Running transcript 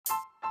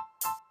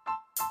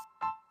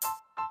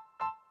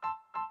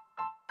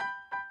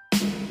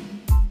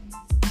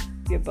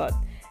your butt.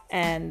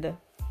 And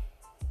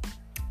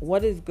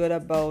what is good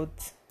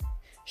about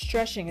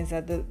stretching is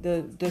that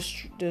the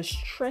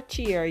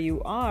stretchier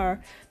you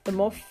are, the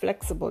more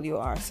flexible you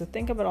are. So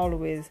think about all the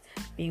ways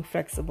being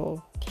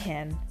flexible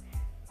can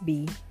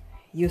be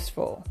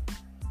useful.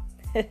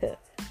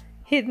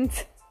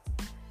 Hint.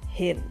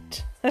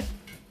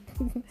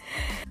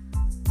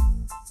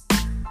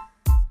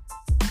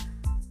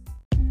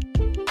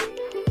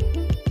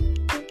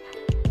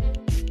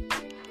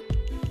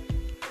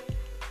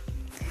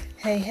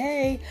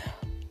 Hey,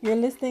 you're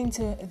listening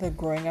to the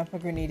Growing Up a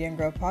Grenadian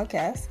Girl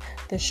podcast,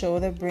 the show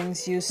that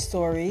brings you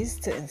stories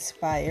to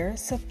inspire,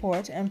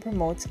 support, and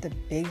promote the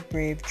big,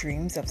 brave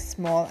dreams of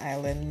small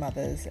island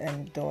mothers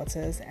and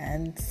daughters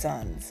and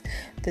sons.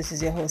 This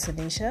is your host,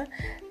 Anisha.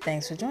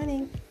 Thanks for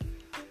joining.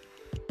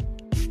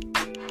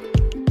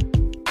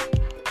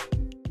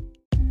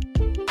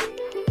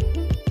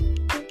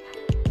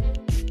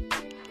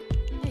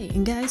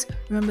 And guys,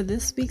 remember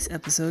this week's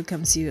episode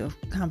comes to you of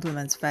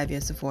compliments 5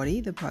 years to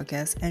 40, the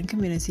podcast and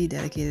community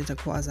dedicated to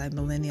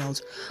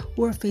quasi-millennials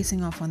who are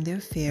facing off on their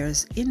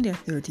affairs in their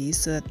 30s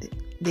so that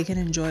they can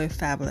enjoy a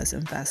fabulous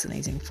and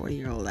fascinating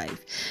 40-year-old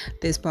life.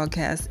 This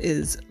podcast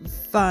is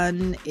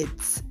fun,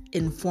 it's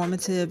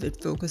informative,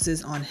 it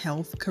focuses on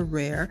health,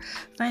 career,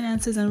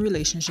 finances, and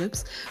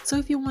relationships. So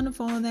if you want to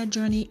follow that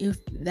journey,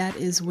 if that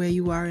is where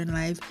you are in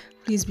life,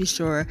 please be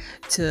sure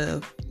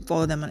to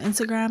follow them on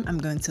Instagram. I'm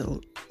going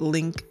to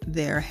link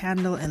their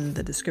handle in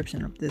the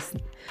description of this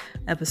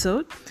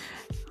episode.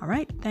 All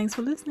right, thanks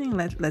for listening.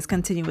 Let's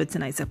continue with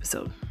tonight's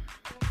episode.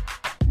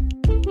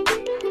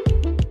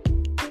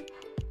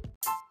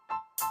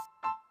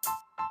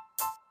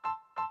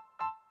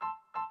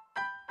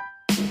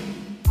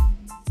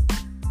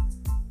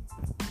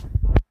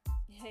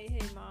 Hey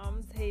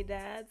moms, hey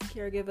dads,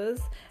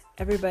 caregivers,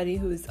 everybody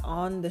who's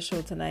on the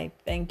show tonight,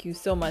 thank you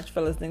so much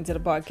for listening to the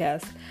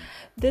podcast.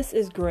 This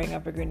is Growing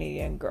Up a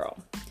Grenadian Girl.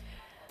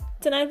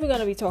 Tonight we're going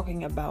to be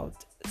talking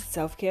about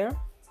self-care,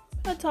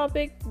 a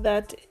topic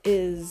that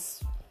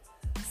is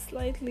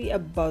slightly a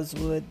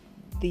buzzword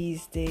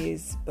these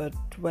days, but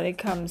when it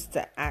comes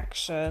to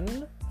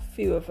action,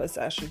 few of us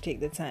actually take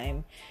the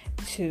time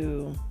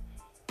to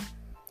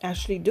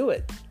actually do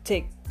it.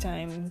 Take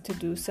time to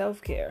do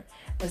self-care.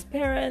 As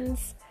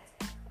parents,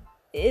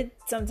 it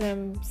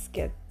sometimes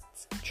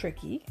gets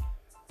tricky,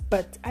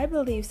 but I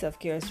believe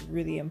self-care is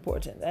really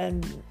important,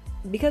 and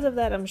because of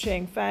that, I'm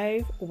sharing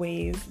 5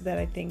 ways that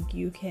I think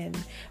you can,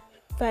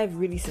 5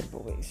 really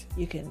simple ways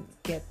you can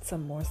get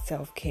some more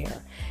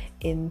self-care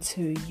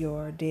into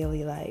your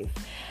daily life.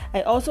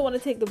 I also want to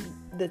take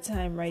the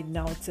time right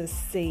now to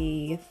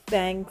say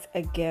thanks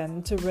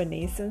again to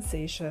Renee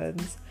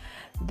Sensations.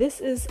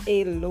 This is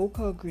a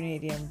local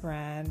Grenadian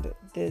brand.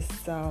 This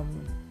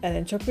an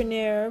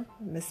entrepreneur,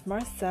 Miss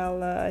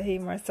Marcella. Hey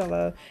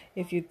Marcella,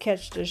 if you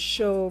catch the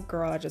show,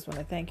 girl, I just want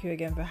to thank you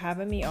again for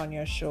having me on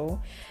your show.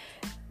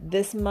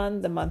 This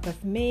month, the month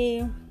of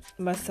May,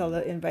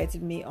 Marcella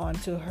invited me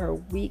onto her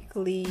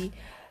weekly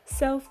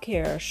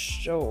self-care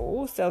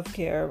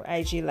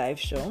IG live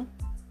show,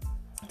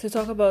 to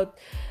talk about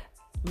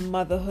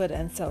motherhood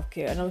and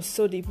self-care. And I was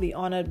so deeply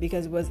honored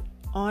because it was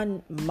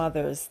on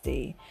Mother's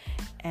Day,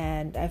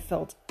 and I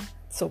felt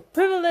so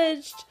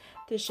privileged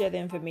to share the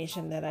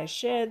information that I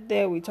shared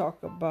there. We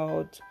talk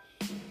about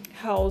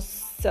how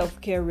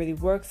self-care really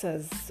works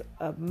as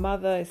a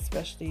mother,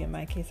 especially in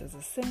my case as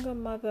a single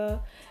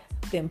mother,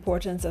 the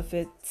importance of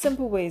it,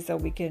 simple ways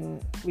that we can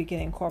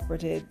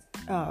incorporate it,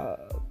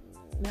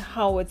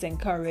 how it's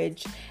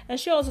encouraged. And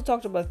she also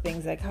talked about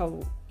things like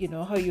how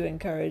you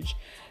encourage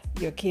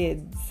your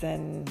kids,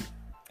 and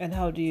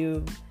how do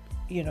you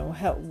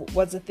help,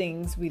 what's the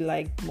things we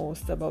like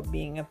most about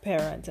being a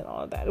parent and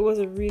all of that. It was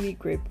a really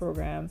great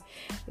program.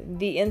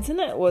 The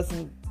internet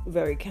wasn't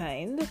very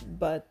kind,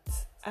 but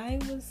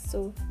I was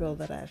so thrilled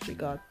that I actually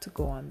got to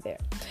go on there.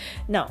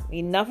 Now,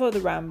 enough of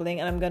the rambling,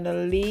 and I'm going to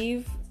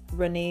leave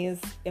Renee's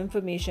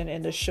information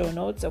in the show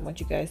notes. I want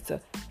you guys to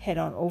head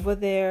on over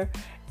there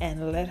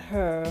and let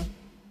her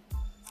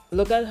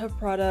look at her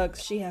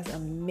products. She has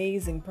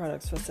amazing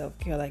products for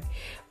self-care, like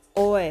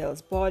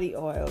oils, body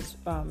oils,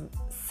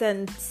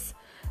 scents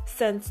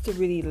to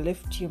really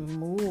lift your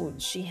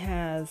mood. She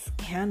has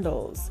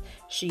candles.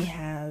 She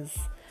has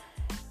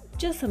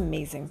just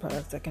amazing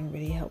products that can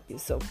really help you.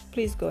 So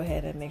please go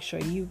ahead and make sure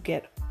you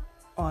get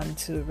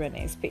onto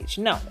Renee's page.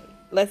 Now,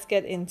 let's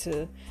get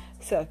into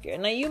self-care.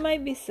 Now, you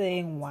might be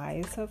saying,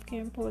 why is self-care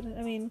important?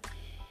 I mean,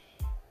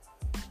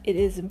 it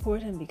is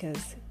important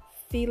because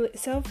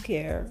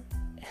self-care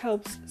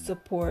helps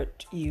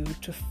support you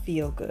to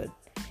feel good.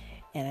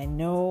 And I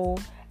know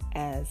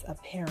as a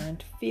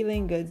parent,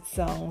 feeling good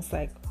sounds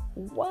like,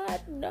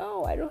 what?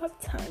 No, I don't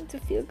have time to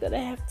feel good. I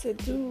have to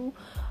do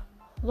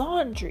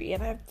laundry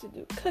and I have to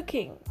do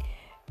cooking.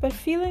 But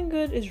feeling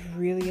good is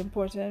really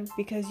important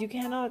because you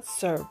cannot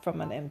serve from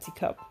an empty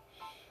cup.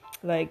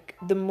 Like,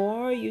 the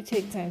more you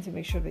take time to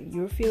make sure that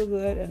you feel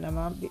good, and I'm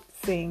not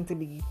saying to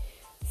be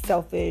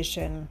selfish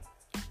and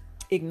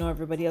ignore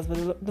everybody else,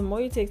 but the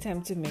more you take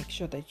time to make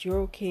sure that you're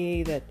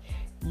okay, that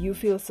you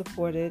feel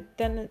supported,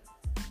 then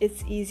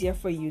it's easier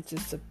for you to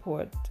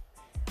support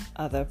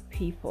other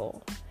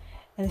people.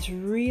 And it's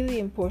really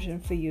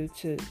important for you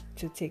to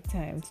take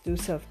time to do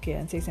self-care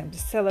and take time to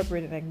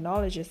celebrate and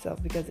acknowledge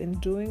yourself, because in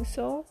doing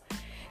so,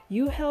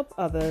 you help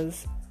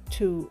others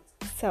to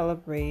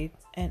celebrate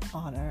and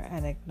honor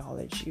and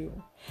acknowledge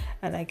you.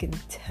 And I can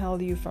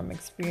tell you from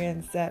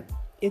experience that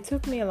it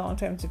took me a long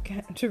time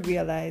to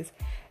realize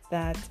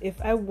that if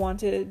I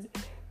wanted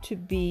to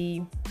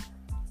be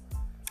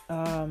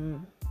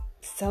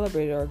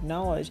celebrated or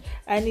acknowledged,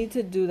 I need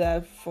to do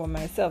that for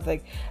myself.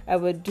 Like I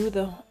would do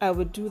the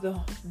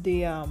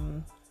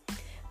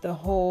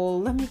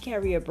whole let me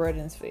carry your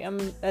burdens for you.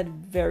 I'm a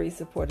very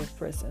supportive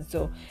person.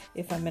 So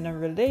if I'm in a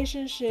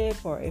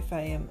relationship or if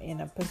I am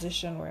in a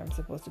position where I'm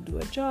supposed to do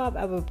a job,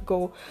 I would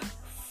go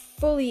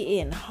fully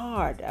in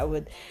hard. I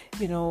would,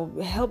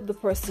 help the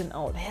person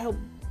out,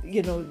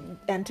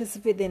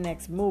 anticipate their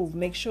next move,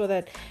 make sure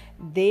that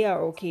they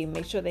are okay,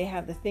 make sure they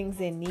have the things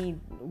they need,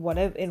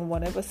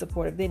 whatever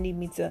support. If they need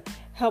me to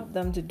help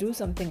them to do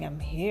something, I'm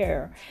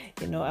here.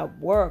 At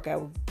work, I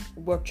would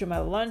work through my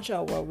lunch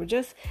hour. We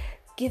just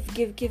give.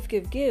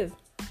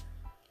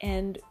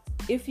 And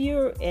if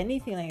you're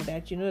anything like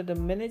that, the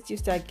minute you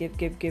start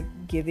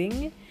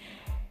giving,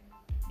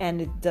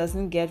 and it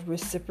doesn't get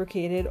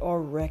reciprocated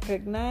or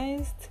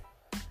recognized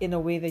in a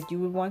way that you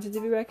would want it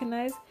to be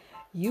recognized,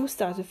 you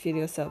start to feel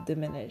yourself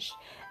diminished,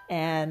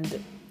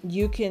 and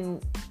you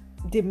can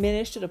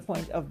diminish to the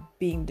point of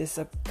being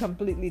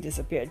completely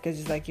disappeared, because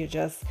it's like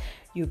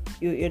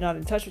you're not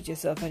in touch with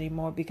yourself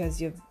anymore, because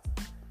you've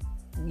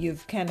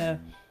kind of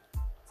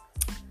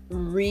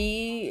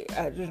rearrange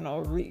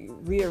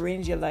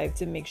your life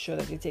to make sure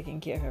that you're taking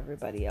care of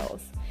everybody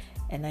else.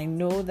 And I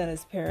know that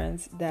as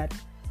parents, that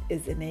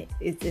is innate.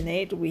 It's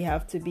innate. We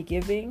have to be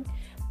giving,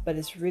 but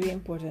it's really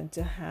important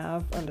to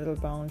have a little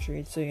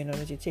boundary, so you know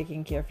that you're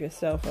taking care of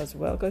yourself as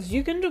well, because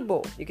you can do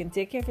both. You can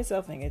take care of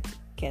yourself and you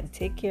can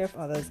take care of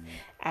others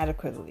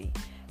adequately.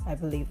 I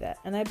believe that,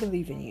 and I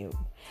believe in you.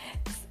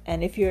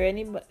 And if you're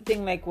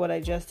anything like what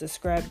I just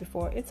described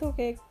before, it's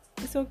okay.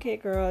 It's okay,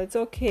 girl. It's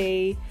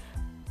okay.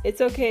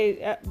 It's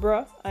okay,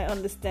 bro. I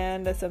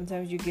understand that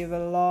sometimes you give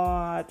a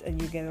lot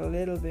and you get a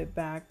little bit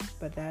back,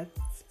 but that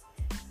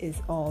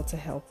is all to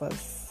help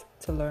us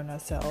to learn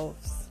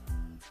ourselves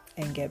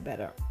and get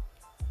better.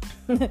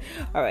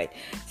 All right.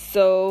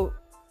 So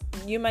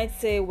you might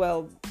say,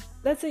 well,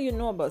 let's say you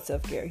know about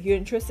self-care. You're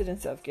interested in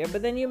self-care,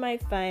 but then you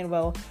might find,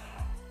 well,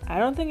 I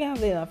don't think I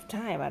have enough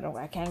time.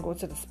 I can't go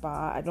to the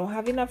spa. I don't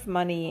have enough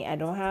money. I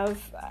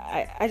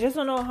just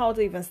don't know how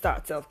to even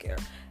start self-care.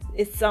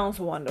 It sounds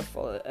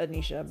wonderful,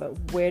 Anisha,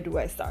 but where do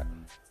I start?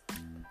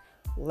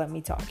 Let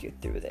me talk you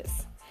through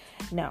this.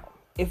 Now,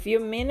 if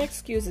your main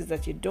excuse is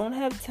that you don't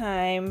have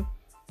time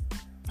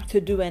to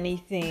do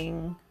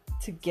anything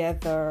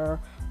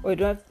together, or you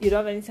don't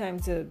have any time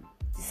to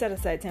set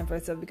aside time for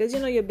yourself, because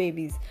your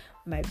babies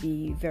might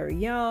be very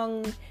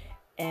young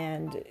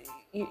and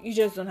you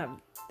just don't have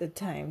the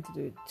time to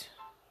do it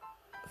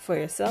for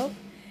yourself.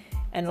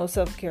 I know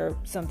self-care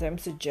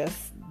sometimes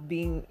suggests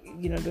being,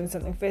 doing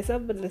something for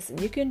yourself, but listen,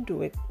 you can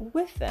do it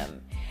with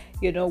them.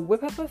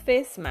 Whip up a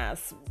face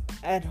mask.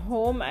 At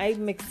home, I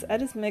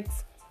just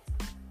mix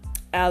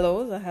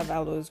aloes. I have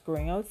aloes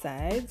growing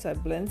outside, so I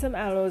blend some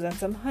aloes and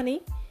some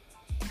honey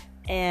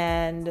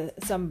and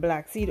some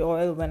black seed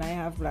oil. When I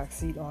have black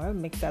seed oil,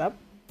 mix that up,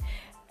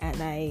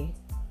 and I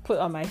put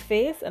on my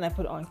face, and I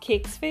put on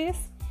Cake's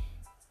face,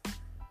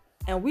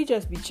 and we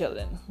just be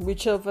chilling. We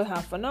chill for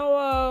half an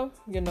hour,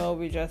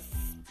 we just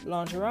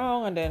lounge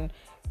around, and then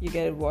you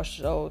get it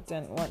washed out,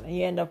 and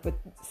you end up with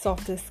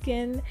softer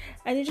skin,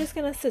 and you're just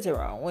gonna sit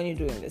around when you're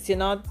doing this. You're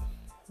not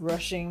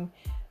rushing,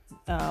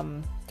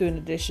 doing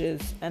the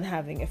dishes and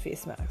having a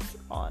face mask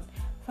on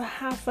for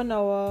half an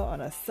hour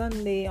on a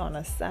Sunday, on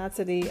a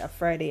Saturday, a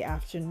Friday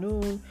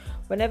afternoon,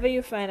 whenever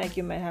you find like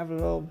you might have a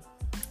little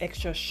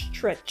extra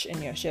stretch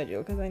in your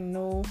schedule, because I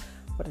know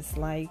what it's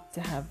like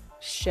to have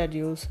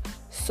schedules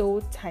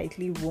so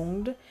tightly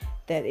wound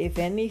that if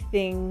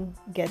anything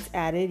gets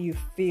added, you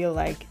feel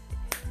like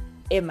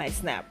it might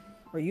snap,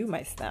 or you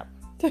might snap,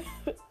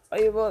 or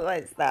you both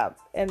might snap,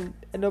 and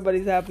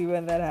nobody's happy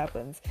when that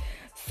happens.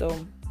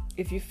 So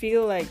if you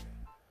feel like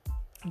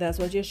that's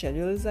what your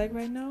schedule is like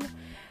right now,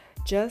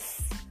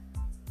 just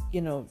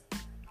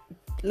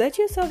let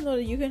yourself know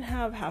that you can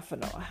have half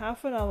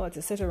an hour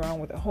to sit around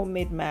with a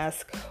homemade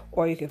mask,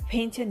 or you can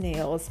paint your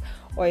nails,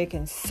 or you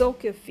can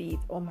soak your feet.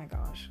 Oh my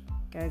gosh,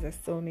 guys, I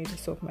still need to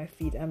soak my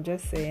feet. I'm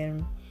just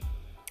saying.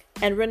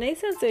 And Renee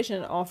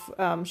Sensation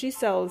she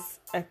sells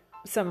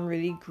some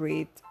really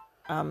great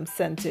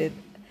scented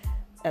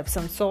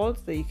Epsom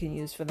salts that you can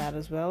use for that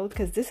as well,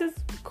 because this is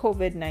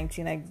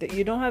COVID-19.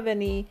 You don't have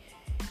any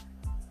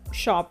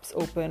shops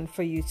open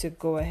for you to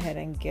go ahead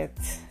and get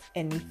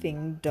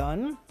anything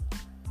done.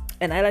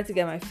 And I like to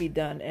get my feet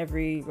done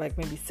every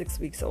maybe 6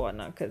 weeks or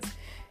whatnot, because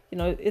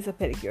it's a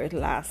pedicure. It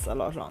lasts a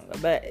lot longer.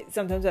 But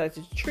sometimes I like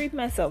to treat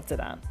myself to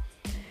that.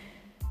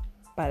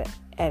 But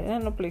I didn't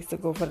have no place to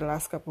go for the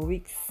last couple of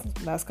weeks,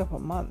 last couple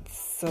of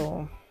months.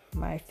 So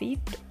My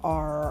feet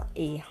are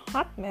a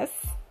hot mess,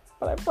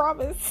 but I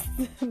promise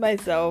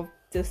myself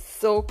to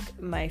soak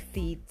my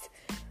feet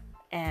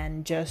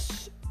and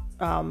just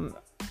in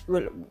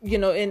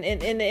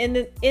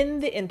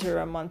the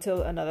interim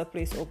until another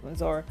place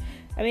opens. Or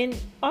I mean,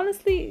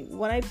 honestly,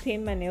 when I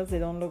paint my nails, they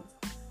don't look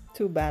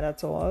too bad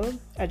at all.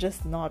 I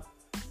just not,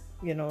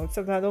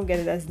 sometimes I don't get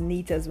it as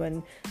neat as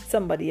when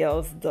somebody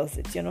else does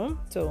it,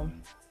 so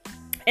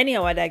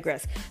anyhow, I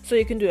digress. So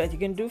you can do that. You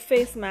can do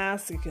face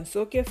masks, you can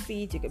soak your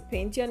feet, you can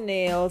paint your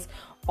nails,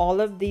 all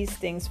of these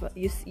things.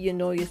 You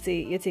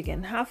say you're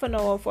taking half an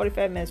hour,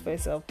 45 minutes for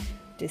yourself.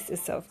 This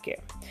is self-care.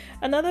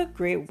 Another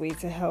great way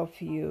to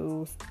help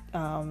you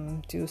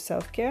do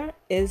self-care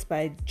is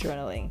by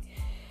journaling.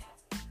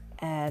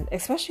 And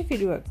especially if you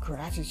do a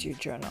gratitude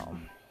journal.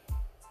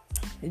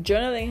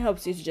 Journaling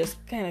helps you to just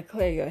kind of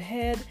clear your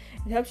head.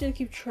 It helps you to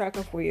keep track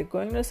of where you're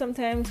going.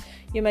 Sometimes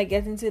you might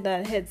get into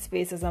that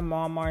headspace as a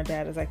mom or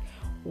dad. It's like,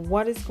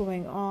 what is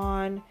going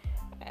on?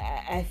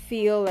 I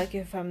feel like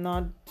if I'm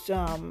not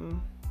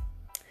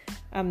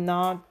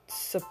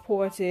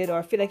supported, or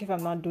I feel like if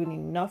I'm not doing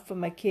enough for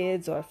my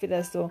kids, or I feel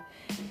as though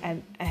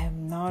I'm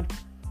not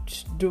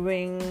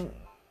doing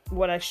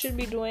what I should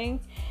be doing.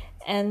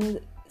 And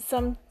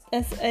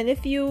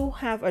if you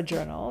have a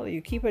journal,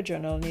 you keep a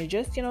journal, and you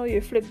just,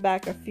 you flip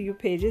back a few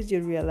pages,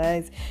 you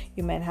realize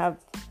you might have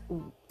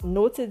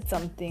noted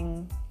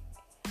something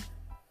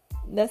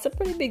that's a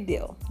pretty big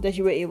deal that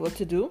you were able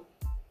to do.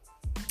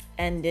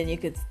 And then you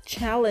could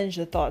challenge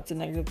the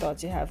negative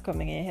thoughts you have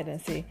coming in your head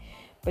and say,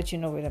 but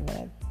wait a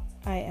minute,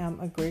 I am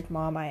a great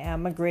mom, I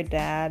am a great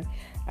dad,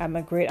 I'm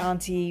a great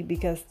auntie,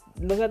 because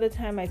look at the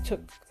time I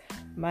took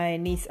my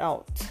niece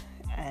out.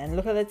 And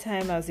look at the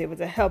time I was able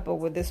to help her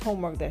with this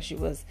homework that she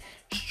was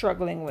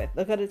struggling with.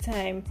 Look at the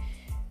time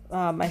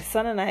my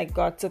son and I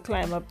got to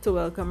climb up to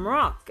Welcome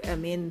Rock. I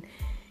mean,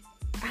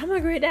 I'm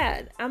a great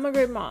dad. I'm a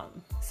great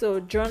mom.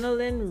 So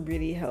journaling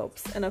really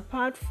helps. And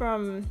apart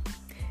from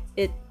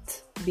it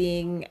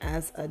being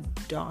as a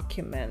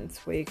document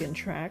where you can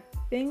track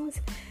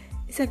things,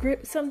 it's a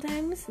great,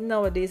 sometimes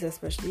nowadays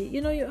especially,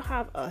 you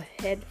have a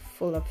head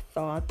full of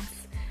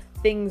thoughts,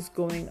 things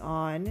going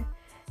on.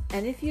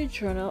 And if you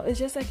journal, it's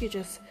just like you're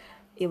just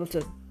able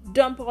to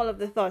dump all of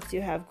the thoughts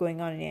you have going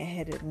on in your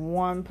head in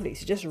one place.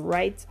 You just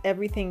write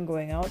everything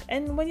going out.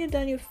 And when you're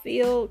done, you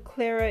feel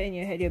clearer in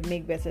your head. You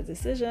make better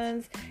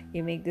decisions.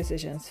 You make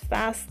decisions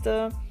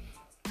faster.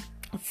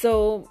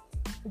 So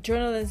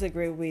journaling is a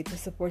great way to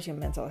support your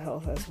mental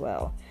health as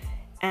well.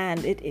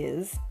 And it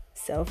is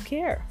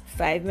self-care.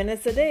 5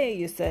 minutes a day.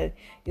 You say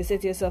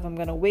to yourself, I'm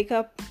going to wake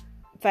up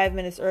 5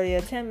 minutes earlier,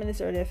 10 minutes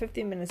earlier,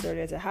 15 minutes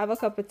earlier to have a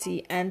cup of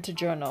tea and to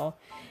journal.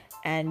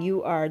 And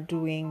you are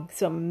doing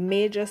some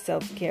major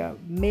self-care,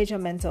 major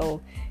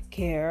mental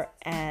care,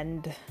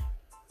 and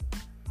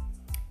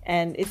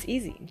it's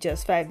easy.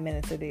 Just 5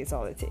 minutes a day is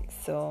all it takes.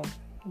 So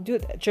do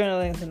that.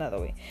 Journaling is another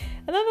way.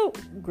 Another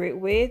great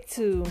way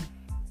to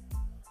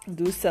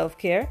do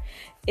self-care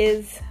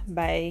is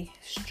by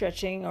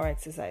stretching or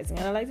exercising.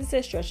 And I like to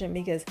say stretching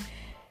because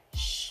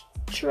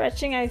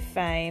stretching, I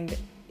find,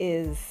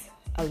 is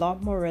a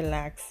lot more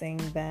relaxing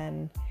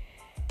than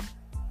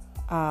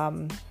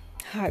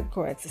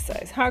hardcore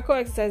exercise.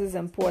 Hardcore exercise is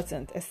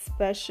important,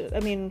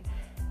 especially,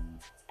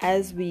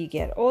 as we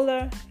get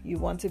older, you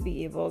want to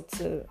be able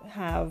to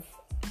have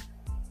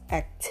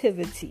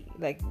activity,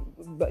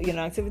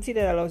 activity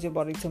that allows your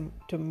body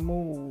to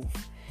move,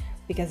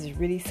 because it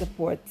really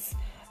supports,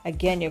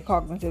 again, your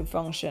cognitive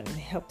function. It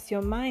helps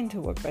your mind to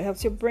work better. It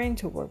helps your brain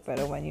to work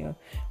better when you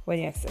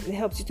exercise. It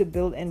helps you to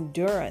build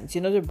endurance,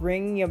 to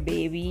bring your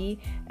baby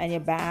and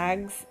your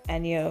bags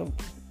and your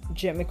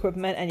gym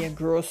equipment and your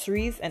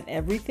groceries and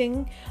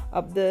everything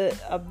up the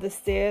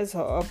stairs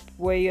or up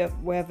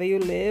wherever you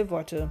live,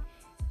 or to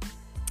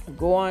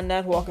go on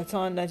that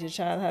walkathon that your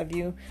child have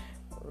you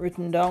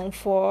written down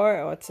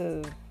for, or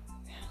to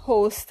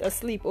host a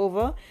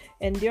sleepover.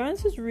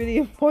 Endurance is really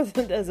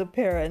important as a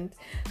parent.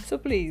 So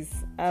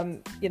please,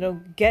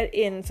 get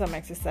in some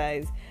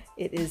exercise.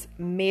 It is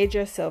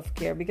major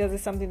self-care because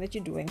it's something that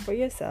you're doing for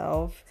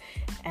yourself,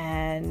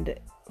 and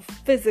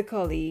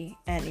physically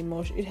and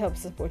emotion. It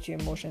helps support your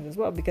emotions as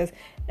well, because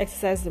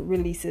exercise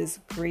releases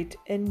great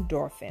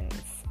endorphins,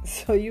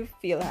 so you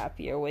feel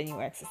happier when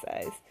you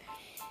exercise.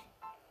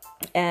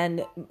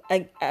 And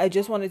I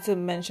just wanted to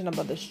mention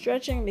about the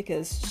stretching,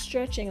 because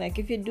stretching, like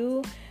if you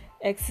do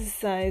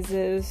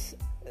exercises,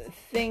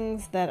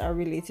 things that are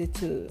related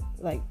to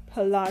like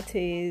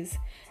Pilates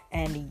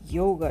and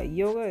yoga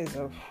is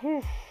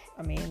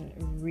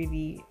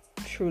really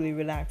truly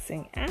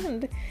relaxing,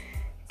 and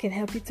can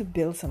help you to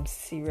build some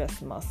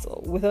serious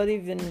muscle without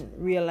even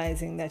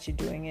realizing that you're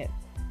doing it.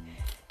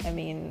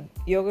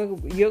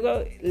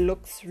 Yoga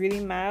looks really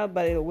mild,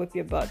 but it'll whip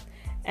your butt.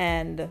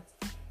 And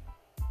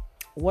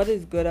what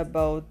is good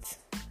about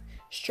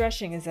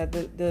stretching is that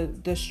the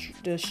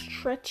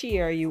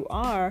stretchier you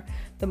are,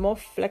 the more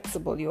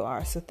flexible you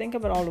are. So think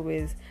about all the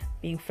ways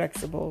being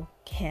flexible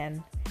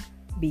can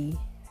be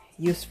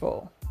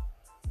useful.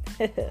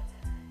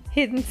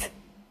 Hint.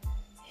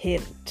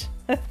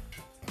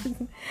 So,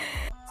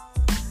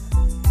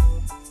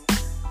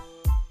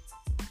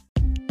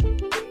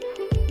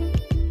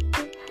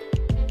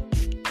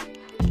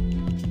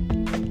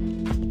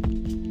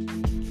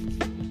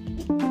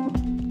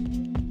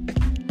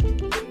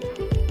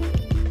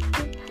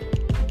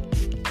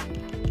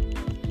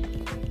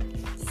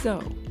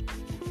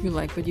 you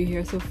like what you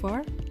hear so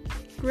far?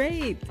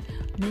 Great!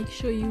 Make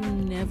sure you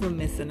never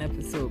miss an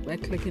episode by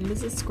clicking the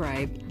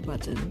subscribe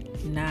button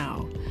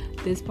now.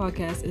 This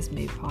podcast is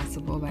made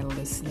possible by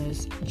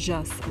listeners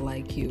just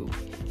like you,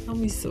 and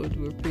we so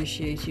do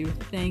appreciate you.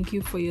 Thank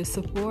you for your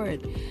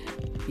support.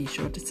 Be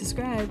sure to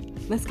subscribe.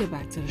 Let's get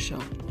back to the show.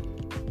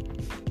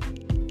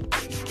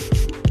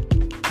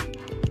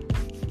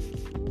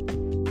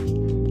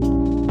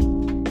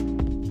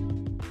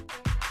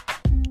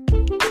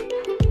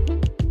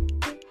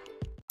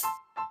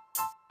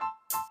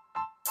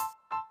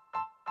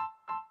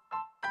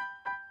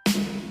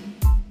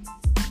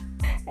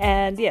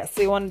 And yes,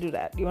 so you want to do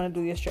that. You want to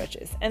do your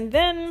stretches. And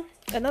then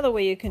another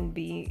way you can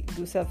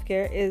do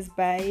self-care is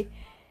by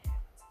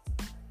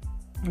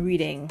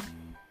reading.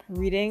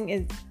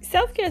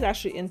 Self-care is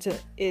actually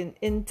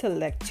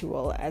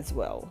intellectual as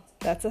well.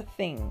 That's a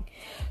thing.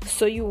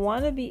 So you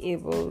want to be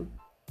able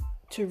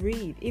to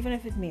read, even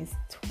if it means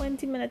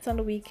 20 minutes on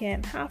the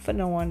weekend, half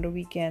an hour on the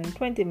weekend,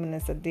 20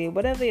 minutes a day,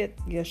 whatever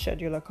your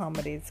schedule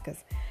accommodates,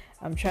 because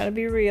I'm trying to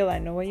be real. I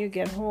know when you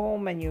get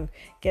home and you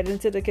get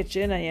into the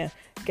kitchen and you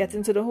get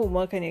into the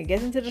homework and you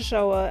get into the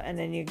shower and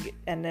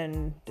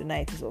then the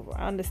night is over.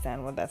 I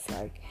understand what that's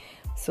like.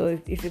 So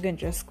if you can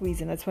just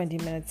squeeze in a 20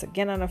 minutes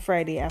again on a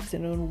Friday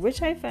afternoon,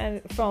 which I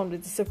found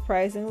it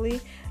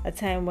surprisingly a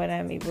time when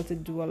I'm able to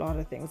do a lot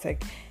of things.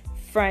 Like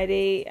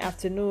Friday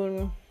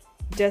afternoon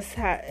just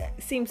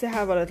seems to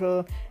have a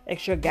little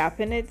extra gap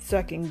in it, so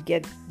I can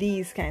get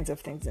these kinds of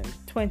things in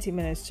 20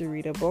 minutes to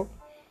read a book.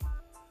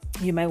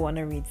 You might want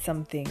to read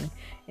something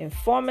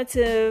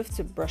informative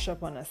to brush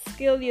up on a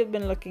skill you've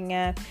been looking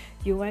at.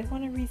 You might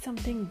want to read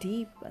something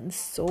deep and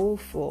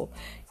soulful.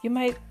 You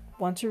might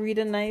want to read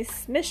a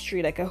nice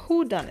mystery, like a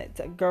whodunit.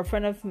 A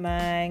girlfriend of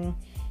mine,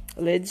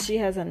 Liz, she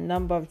has a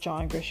number of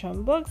John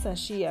Grisham books, and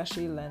she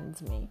actually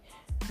lends me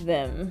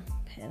them.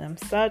 And I'm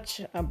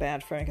such a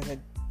bad friend because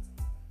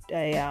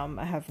I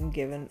haven't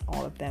given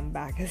all of them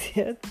back as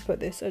yet,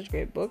 but they're such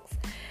great books.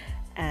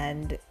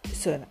 And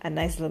so a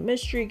nice little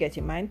mystery, get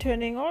your mind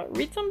turning, or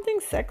read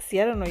something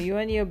sexy. I don't know, you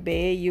and your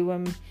bae, you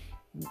and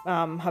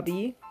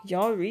hubby,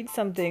 y'all read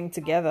something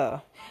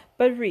together.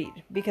 But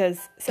read,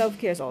 because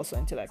self-care is also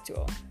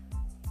intellectual.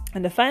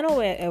 And the final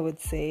way I would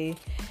say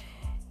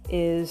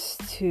is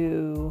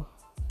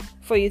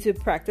for you to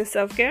practice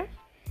self-care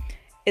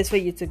is for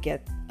you to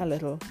get a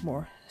little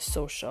more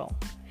social.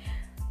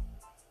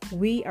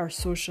 We are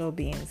social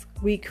beings.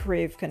 We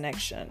crave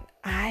connection.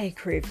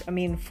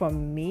 For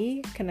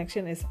me,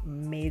 connection is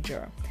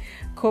major.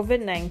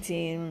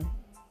 COVID-19,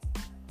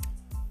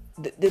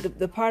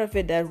 the part of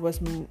it that was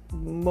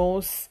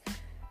most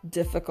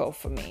difficult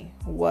for me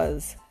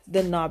was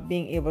the not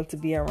being able to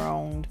be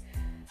around,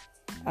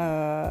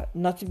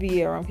 not to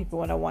be around people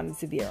when I wanted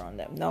to be around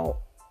them. Now,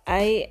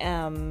 I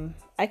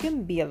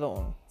can be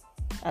alone.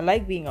 I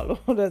like being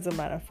alone, as a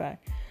matter of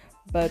fact.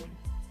 But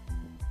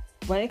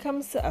when it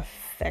comes to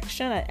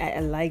affection, I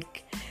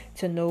like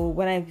to know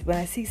when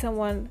I see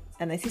someone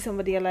and I see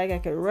somebody I like, I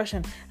could rush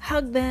and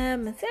hug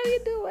them and say, how you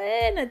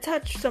doing? And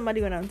touch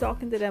somebody when I'm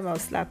talking to them. I'll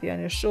slap you on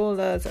your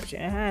shoulder, touch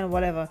your hand,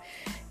 whatever.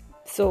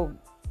 So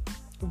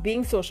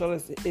being social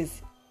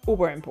is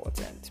uber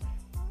important.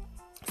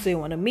 So you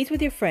want to meet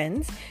with your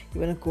friends,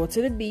 you want to go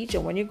to the beach,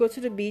 and when you go to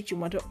the beach, you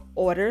want to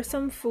order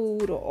some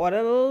food or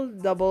order little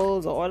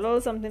doubles or order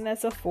something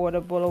that's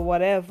affordable or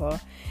whatever.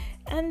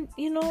 And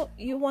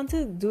you want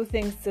to do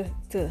things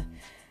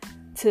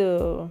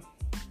to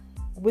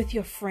with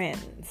your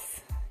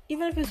friends,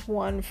 even if it's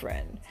one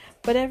friend.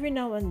 But every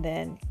now and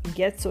then,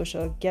 get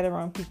social, get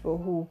around people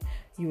who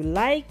you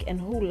like and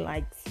who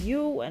likes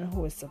you and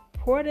who is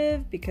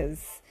supportive,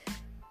 because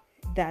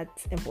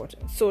that's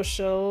important.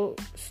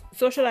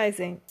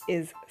 Socializing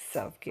is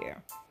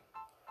self-care,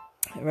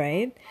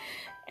 right?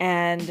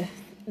 And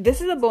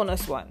this is a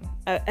bonus one.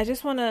 I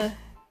just want to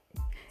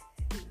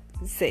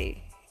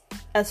say,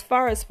 as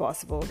far as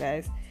possible,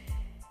 guys,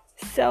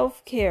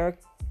 self-care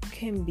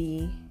can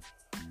be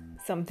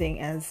something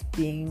as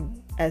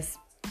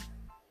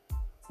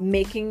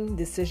making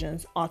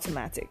decisions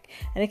automatic.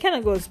 And it kind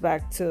of goes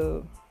back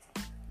to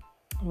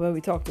what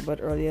we talked about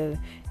earlier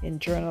in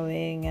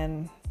journaling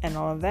and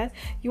all of that.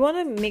 You want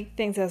to make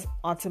things as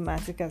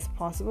automatic as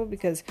possible,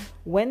 because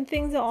when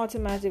things are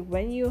automatic,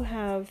 when you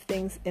have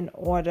things in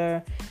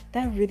order,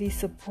 that really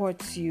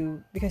supports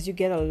you, because you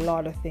get a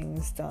lot of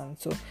things done.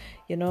 So,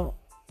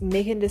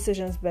 making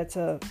decisions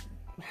better,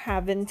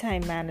 having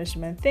time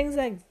management, things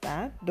like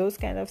that, those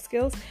kind of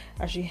skills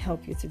actually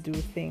help you to do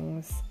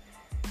things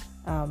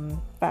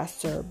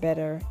faster,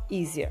 better,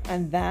 easier.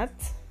 And that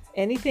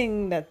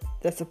anything that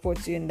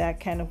supports you in that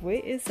kind of way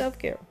is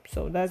self-care.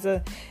 So that's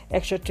an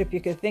extra tip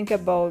you could think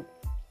about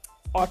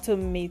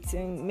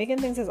making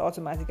things as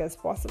automatic as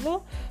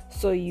possible,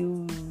 so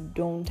you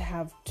don't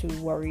have to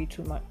worry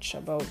too much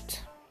about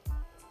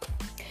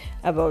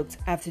I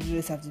have to do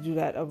this, I have to do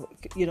that.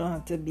 You don't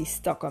have to be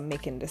stuck on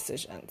making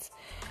decisions.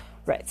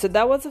 Right, so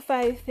that was the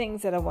 5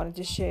 things that I wanted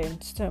to share in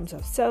terms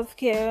of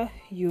self-care.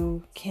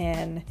 You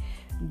can,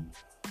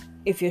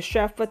 if you're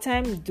strapped for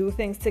time, do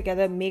things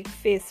together. Make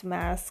face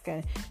masks,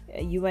 and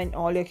you and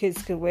all your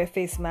kids could wear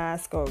face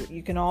masks, or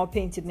you can all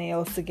paint your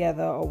nails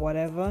together or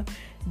whatever.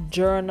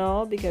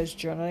 Journal, because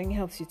journaling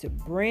helps you to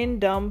brain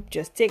dump.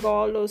 Just take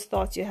all those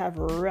thoughts you have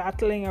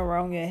rattling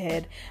around your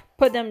head,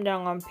 put them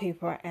down on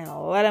paper, and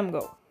let them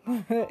go.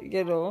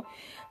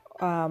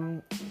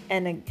 And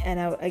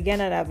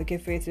again, I'd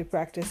advocate for you to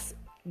practice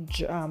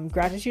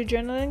gratitude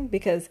journaling,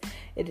 because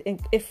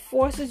it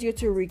forces you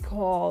to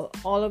recall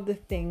all of the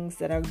things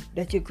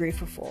that you're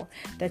grateful for,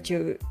 that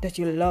you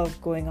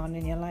love going on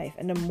in your life.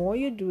 And the more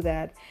you do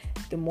that,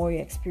 the more you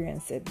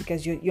experience it,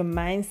 because your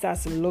mind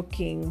starts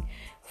looking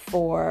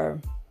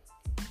for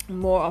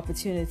more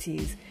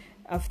opportunities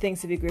of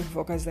things to be grateful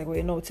for. Because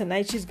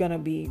tonight she's gonna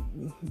be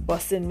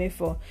busting me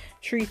for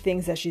 3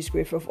 things that she's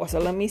grateful for, so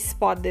let me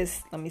spot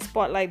this, let me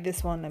spotlight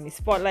this one, let me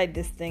spotlight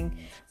this thing,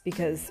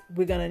 because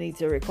we're gonna need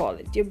to recall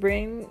it. Your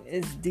brain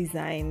is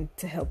designed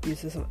to help you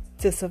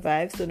to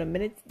survive, so the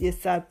minute you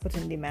start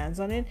putting demands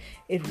on it,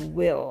 it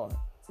will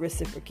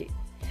reciprocate.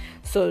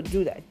 So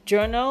do that.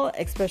 Journal,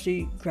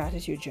 especially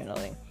gratitude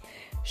journaling.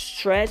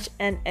 Stretch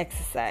and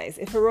exercise.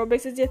 If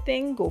aerobics is your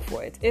thing, go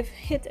for it. If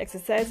HIIT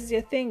exercise is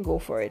your thing, go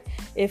for it.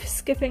 If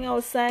skipping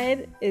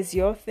outside is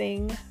your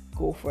thing,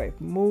 go for it.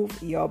 Move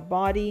your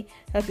body.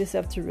 Help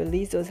yourself to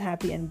release those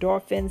happy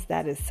endorphins.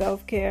 That is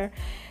self-care.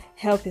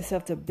 Help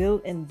yourself to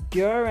build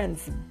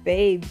endurance,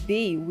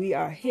 baby. We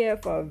are here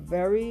for a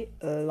very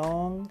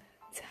long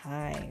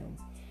time.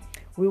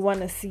 We want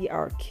to see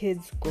our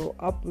kids grow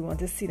up. We want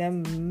to see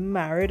them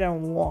married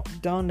and walk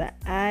down the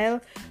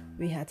aisle.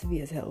 We have to be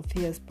as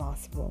healthy as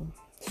possible.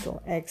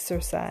 So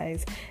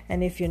exercise.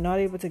 And if you're not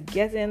able to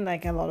get in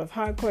like a lot of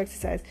hardcore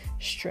exercise,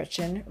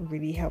 stretching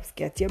really helps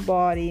get your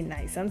body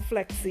nice and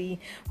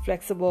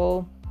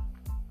flexible,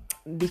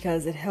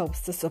 because it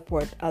helps to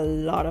support a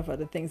lot of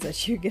other things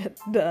that you get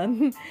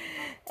done.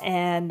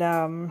 And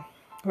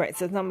right,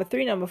 so number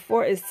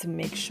 4 is to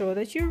make sure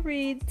that you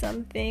read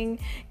something,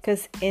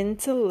 because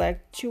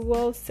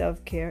intellectual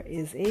self-care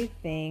is a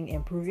thing.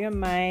 Improve your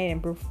mind,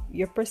 improve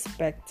your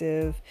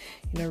perspective.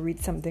 Read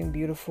something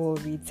beautiful,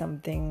 read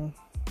something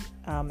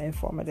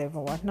informative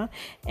and whatnot.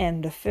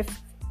 And the 5th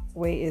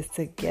way is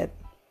to get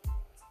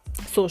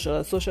as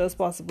social as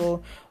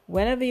possible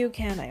whenever you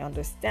can. I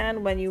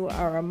understand when you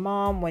are a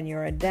mom, when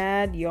you're a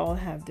dad, you all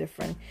have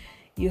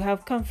you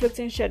have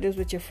conflicting schedules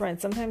with your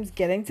friends. Sometimes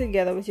getting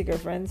together with your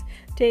girlfriends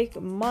take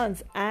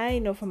months. I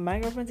know from my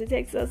girlfriends, it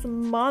takes us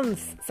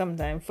months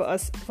sometimes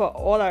for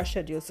all our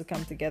schedules to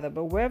come together.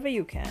 But wherever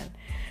you can,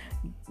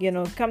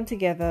 come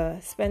together,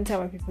 spend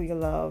time with people you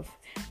love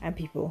and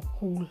people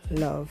who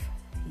love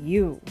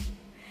you.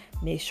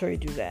 Make sure you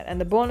do that. And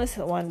the bonus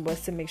one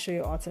was to make sure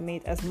you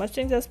automate as much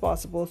things as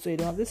possible, so you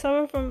don't have to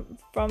suffer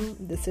from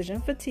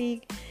decision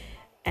fatigue.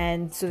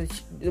 And so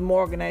the more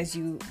organized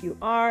you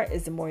are,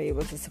 is the more you're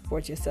able to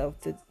support yourself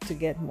to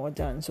get more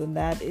done. So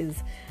that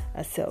is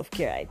a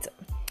self-care item.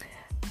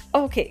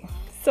 Okay,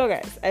 so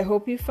guys, I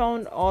hope you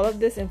found all of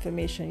this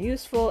information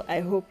useful. I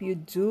hope you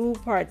do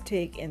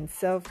partake in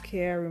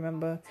self-care.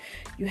 Remember,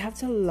 you have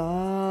to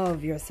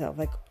love yourself,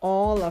 like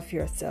all of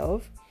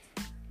yourself,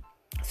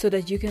 so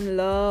that you can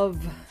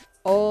love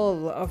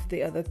all of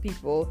the other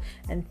people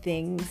and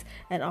things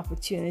and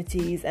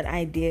opportunities and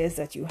ideas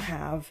that you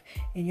have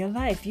in your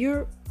life.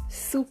 You're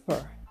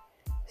super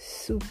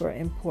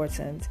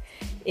important.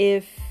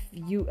 If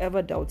you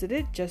ever doubted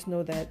it, just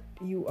know that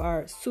you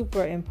are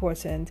super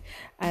important.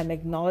 I'm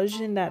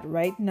acknowledging that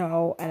right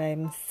now, and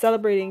I'm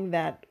celebrating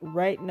that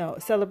right now,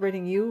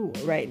 celebrating you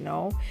right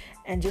now.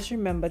 And just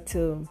remember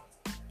to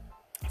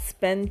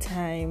spend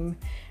time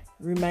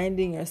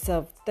reminding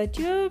yourself that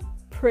you're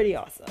pretty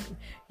awesome.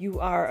 You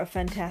are a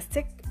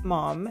fantastic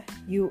mom.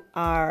 You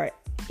are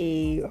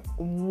a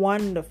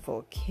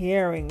wonderful,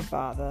 caring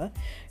father.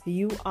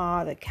 You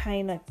are the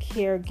kind of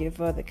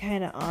caregiver, the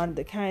kind of aunt,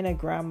 the kind of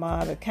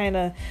grandma, the kind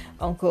of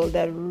uncle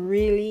that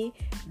really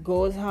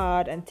goes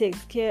hard and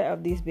takes care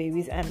of these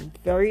babies, and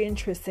very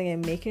interesting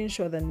in making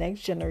sure the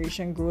next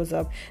generation grows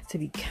up to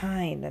be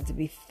kind and to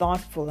be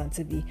thoughtful and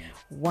to be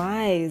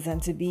wise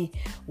and to be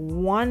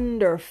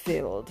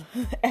wonder-filled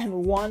and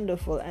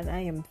wonderful. And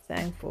I am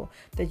thankful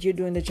that you're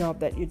doing the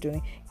job that you're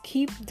doing.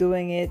 Keep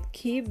doing it.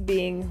 Keep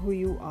being who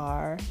you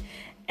are.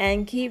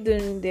 And keep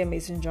doing the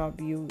amazing job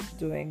you're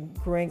doing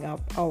growing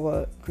up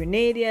our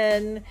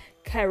Grenadian,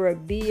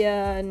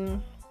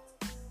 Caribbean,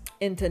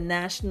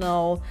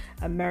 international,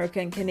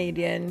 American,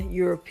 Canadian,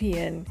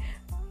 European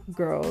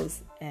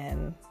girls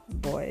and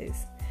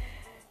boys.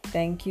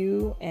 Thank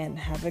you and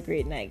have a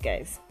great night,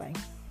 guys. Bye.